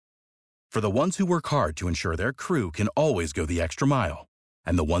For the ones who work hard to ensure their crew can always go the extra mile,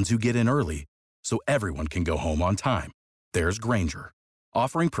 and the ones who get in early so everyone can go home on time, there's Grainger,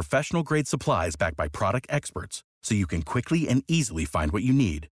 offering professional-grade supplies backed by product experts so you can quickly and easily find what you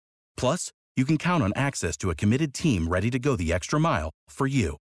need. Plus, you can count on access to a committed team ready to go the extra mile for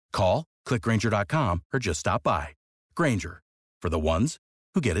you. Call, click Grainger.com, or just stop by. Grainger, for the ones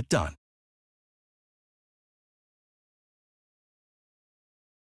who get it done.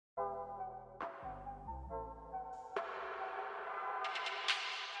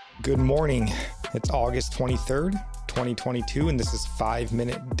 Good morning. It's August 23rd, 2022, and this is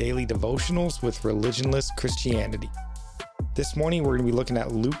 5-minute daily devotionals with religionless Christianity. This morning, we're going to be looking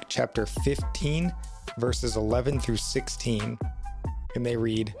at Luke chapter 15, verses 11 through 16, and they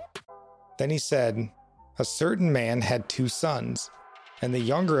read, "Then he said, a certain man had 2 sons, and the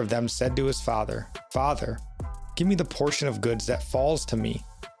younger of them said to his father, 'Father, give me the portion of goods that falls to me.'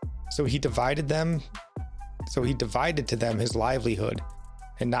 So he divided to them his livelihood.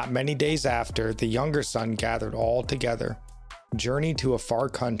 And not many days after, the younger son gathered all together, journeyed to a far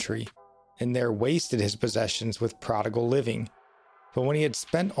country, and there wasted his possessions with prodigal living. But when he had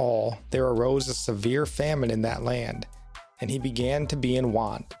spent all, there arose a severe famine in that land, and he began to be in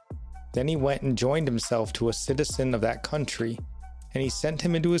want. Then he went and joined himself to a citizen of that country, and he sent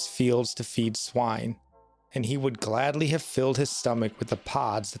him into his fields to feed swine. And he would gladly have filled his stomach with the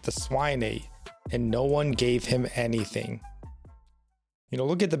pods that the swine ate, and no one gave him anything."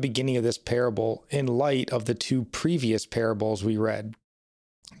 Look at the beginning of this parable in light of the 2 previous parables we read.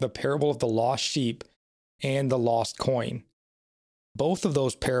 The parable of the lost sheep and the lost coin. Both of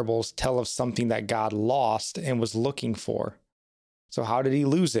those parables tell of something that God lost and was looking for. So how did he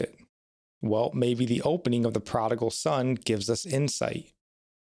lose it? Well, maybe the opening of the prodigal son gives us insight.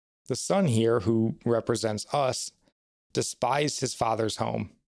 The son here, who represents us, despised his father's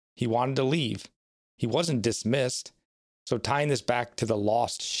home. He wanted to leave. He wasn't dismissed. So tying this back to the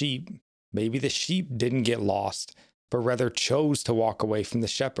lost sheep, maybe the sheep didn't get lost, but rather chose to walk away from the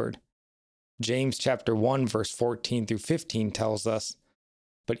shepherd. James chapter 1, verse 14 through 15 tells us,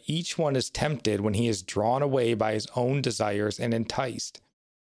 "But each one is tempted when he is drawn away by his own desires and enticed.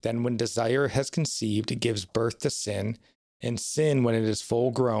 Then when desire has conceived, it gives birth to sin, and sin, when it is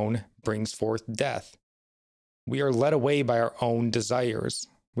full grown, brings forth death." We are led away by our own desires.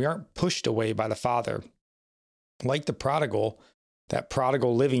 We aren't pushed away by the Father. Like the prodigal, that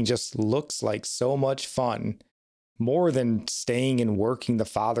prodigal living just looks like so much fun, more than staying and working the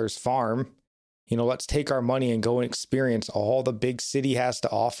Father's farm. Let's take our money and go and experience all the big city has to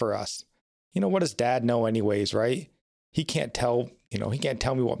offer us. What does Dad know anyways, right? He can't tell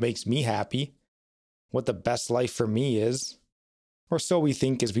me what makes me happy, what the best life for me is, or so we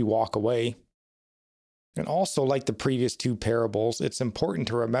think as we walk away. And also, like the previous 2 parables, it's important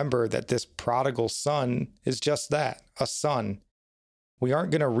to remember that this prodigal son is just that, a son. We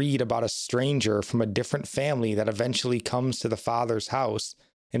aren't going to read about a stranger from a different family that eventually comes to the father's house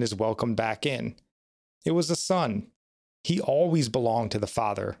and is welcomed back in. It was a son. He always belonged to the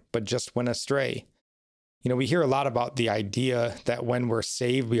father, but just went astray. We hear a lot about the idea that when we're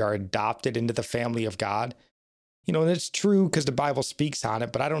saved, we are adopted into the family of God. And it's true because the Bible speaks on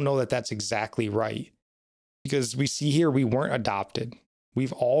it, but I don't know that that's exactly right. Because we see here we weren't adopted.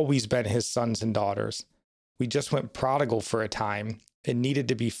 We've always been his sons and daughters. We just went prodigal for a time and needed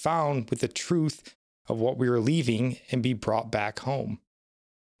to be found with the truth of what we were leaving and be brought back home.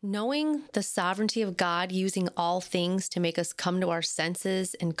 Knowing the sovereignty of God using all things to make us come to our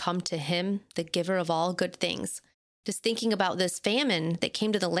senses and come to him, the giver of all good things. Just thinking about this famine that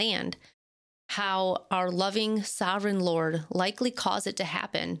came to the land, how our loving sovereign Lord likely caused it to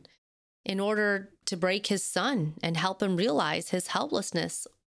happen in order to break his son and help him realize his helplessness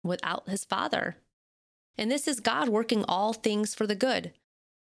without his father. And this is God working all things for the good.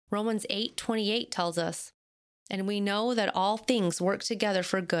 Romans 8:28 tells us, "And we know that all things work together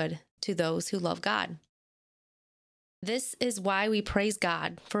for good to those who love God." This is why we praise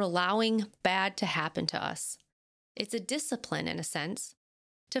God for allowing bad to happen to us. It's a discipline, in a sense,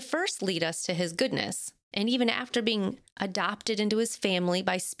 to first lead us to his goodness. And even after being adopted into his family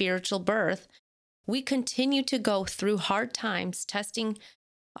by spiritual birth, we continue to go through hard times, testing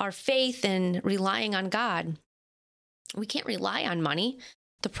our faith and relying on God. We can't rely on money.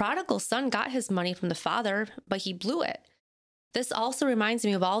 The prodigal son got his money from the father, but he blew it. This also reminds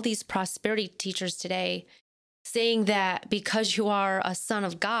me of all these prosperity teachers today saying that because you are a son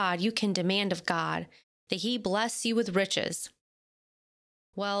of God, you can demand of God that he bless you with riches.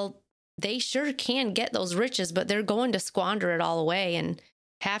 Well, they sure can get those riches, but they're going to squander it all away and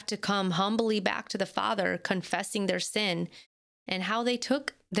have to come humbly back to the Father, confessing their sin and how they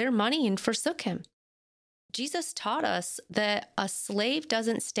took their money and forsook him. Jesus taught us that a slave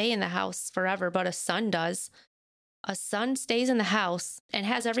doesn't stay in the house forever, but a son does. A son stays in the house and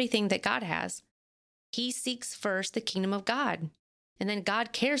has everything that God has. He seeks first the kingdom of God, and then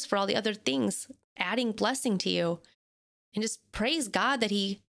God cares for all the other things, adding blessing to you. And just praise God that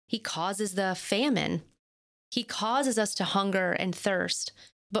He causes the famine. He causes us to hunger and thirst,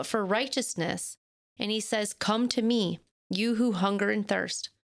 but for righteousness. And He says, "Come to me, you who hunger and thirst."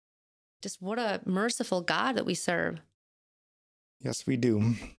 Just what a merciful God that we serve. Yes, we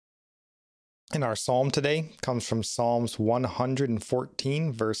do. And our psalm today comes from Psalms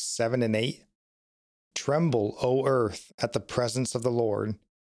 114, verse 7 and 8. Tremble, O earth, at the presence of the Lord,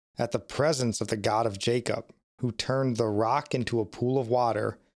 at the presence of the God of Jacob, who turned the rock into a pool of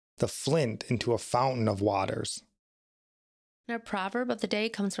water, the flint into a fountain of waters. Our proverb of the day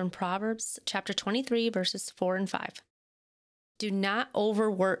comes from Proverbs chapter 23, verses 4 and 5. Do not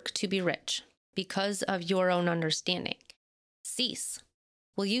overwork to be rich because of your own understanding. Cease.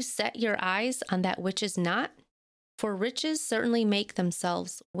 Will you set your eyes on that which is not? For riches certainly make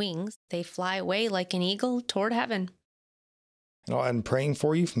themselves wings. They fly away like an eagle toward heaven. And I'm praying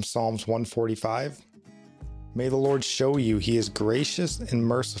for you from Psalms 145. May the Lord show you He is gracious and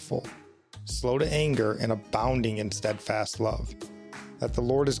merciful, slow to anger and abounding in steadfast love, that the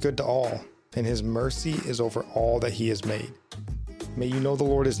Lord is good to all, and His mercy is over all that He has made. May you know the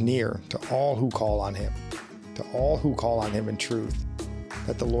Lord is near to all who call on Him in truth,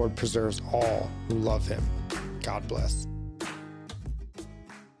 that the Lord preserves all who love Him. God bless.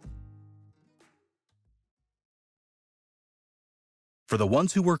 For the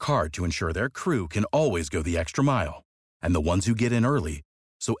ones who work hard to ensure their crew can always go the extra mile, and the ones who get in early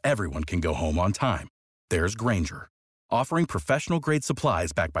so everyone can go home on time, there's Grainger, offering professional-grade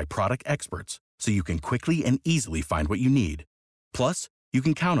supplies backed by product experts so you can quickly and easily find what you need. Plus, you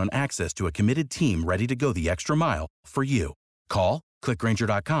can count on access to a committed team ready to go the extra mile for you. Call, click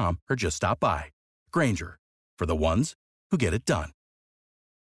Grainger.com, or just stop by. Grainger, for the ones who get it done.